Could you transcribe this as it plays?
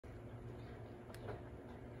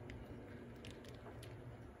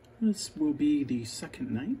This will be the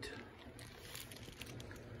second night.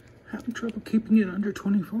 Having trouble keeping it under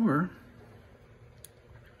 24.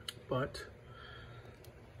 But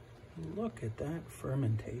look at that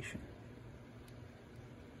fermentation.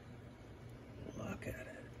 Look at it.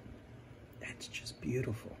 It's just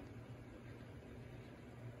beautiful.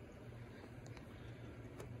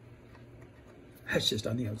 That's just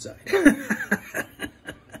on the outside.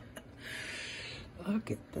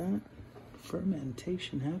 Look at that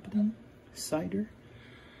fermentation happening. Cider.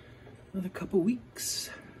 Another couple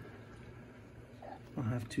weeks. I'll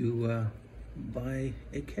have to buy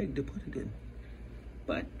a keg to put it in.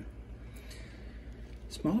 But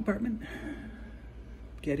small apartment.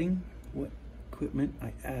 Getting what equipment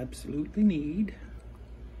I absolutely need.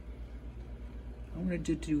 I wanted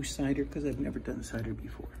to do cider because I've never done cider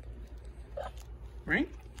before. Right?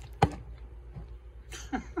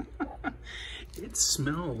 It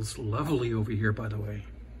smells lovely over here, by the way.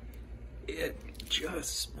 It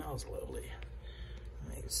just smells lovely.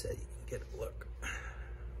 Like I said, you can get a look.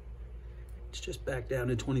 It's just back down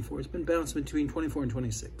to 24. It's been bouncing between 24 and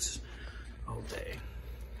 26 all day.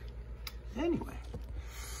 Anyway.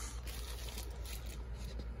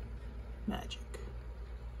 Magic.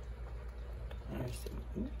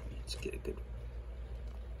 Let's get a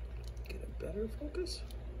better focus.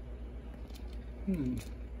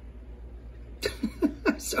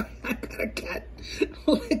 Sorry, I got a cat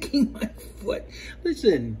licking my foot.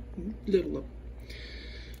 Listen, little.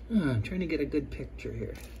 I'm trying to get a good picture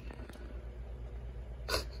here.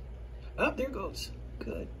 Oh, there it goes.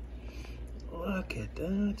 Good. Look at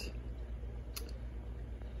that.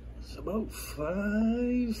 It's about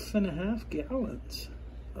 5.5 gallons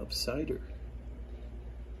of cider.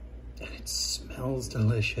 And it smells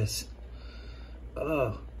delicious.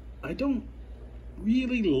 Oh, I don't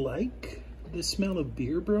really like the smell of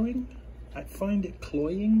beer brewing. I find it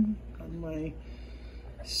cloying on my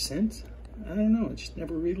scent. I don't know, I just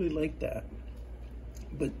never really liked that.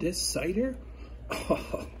 But this cider,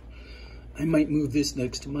 oh, I might move this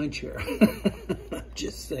next to my chair. I'm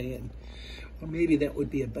just saying. Or maybe that would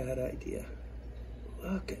be a bad idea.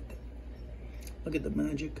 Look at the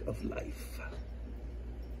magic of life.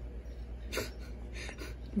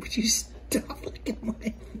 Would you stop looking at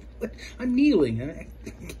my foot? I'm kneeling.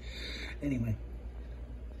 Anyway.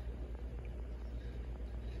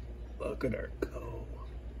 Look at her go.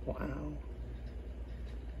 Wow.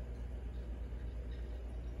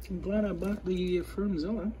 I'm glad I bought the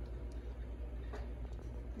Firmzilla.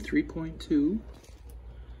 3.2.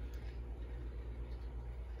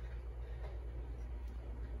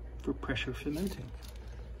 For pressure fermenting.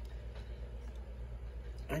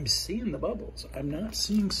 I'm seeing the bubbles. I'm not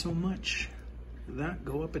seeing so much that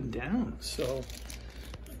go up and down. So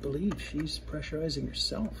I believe she's pressurizing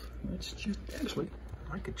herself. Let's just, actually,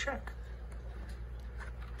 I could check.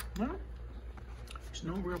 No, there's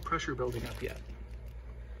no real pressure building up yet.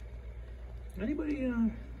 Anybody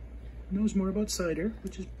knows more about cider,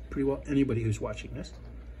 which is pretty well anybody who's watching this,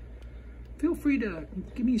 feel free to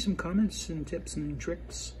give me some comments and tips and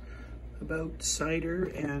tricks about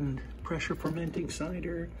cider and pressure fermenting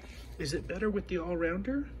cider. Is it better with the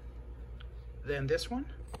all-rounder than this one?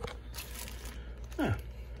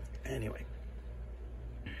 Anyway.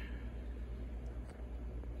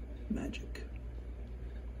 Magic.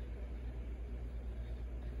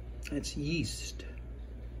 That's yeast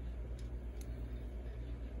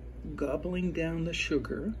gobbling down the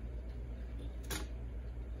sugar,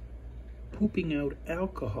 pooping out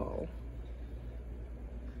alcohol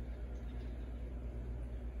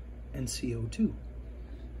and CO2.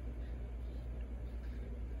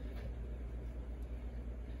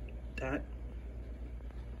 That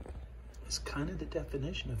is kind of the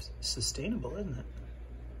definition of sustainable, isn't it?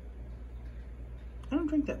 I don't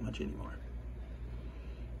drink that much anymore.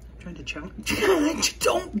 I'm trying to challenge.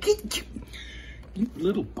 Don't get you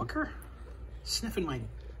little bugger. Sniffing my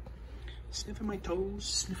toes,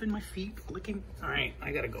 sniffing my feet, licking. All right,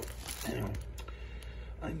 I gotta go. Anyway,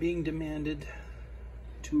 I'm being demanded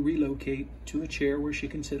to relocate to a chair where she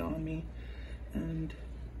can sit on me and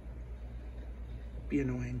be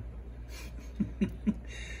annoying.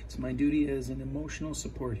 It's my duty as an emotional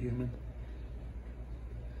support human.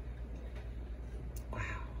 Wow.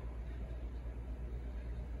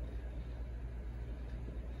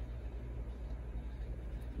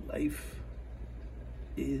 Life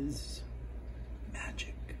is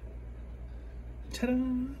magic. Ta-da!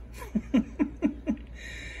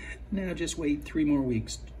 Now just wait 3 more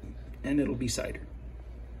weeks and it'll be cider.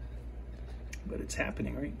 But it's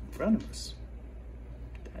happening right in front of us.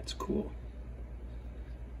 That's cool.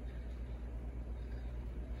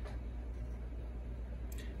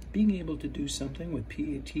 being able to do something with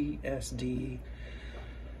PTSD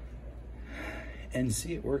and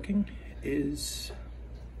see it working is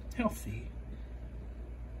healthy.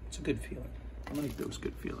 It's a good feeling. I like those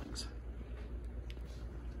good feelings.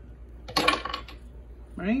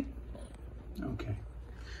 Right? Okay.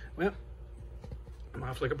 Well, I'm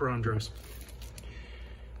off like a prawn dress.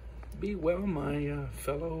 Be well, my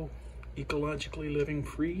fellow ecologically living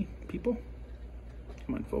free people.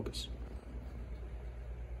 Come on, focus.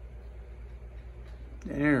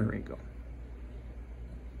 There we go.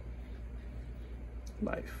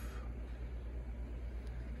 Life.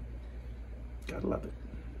 Gotta love it.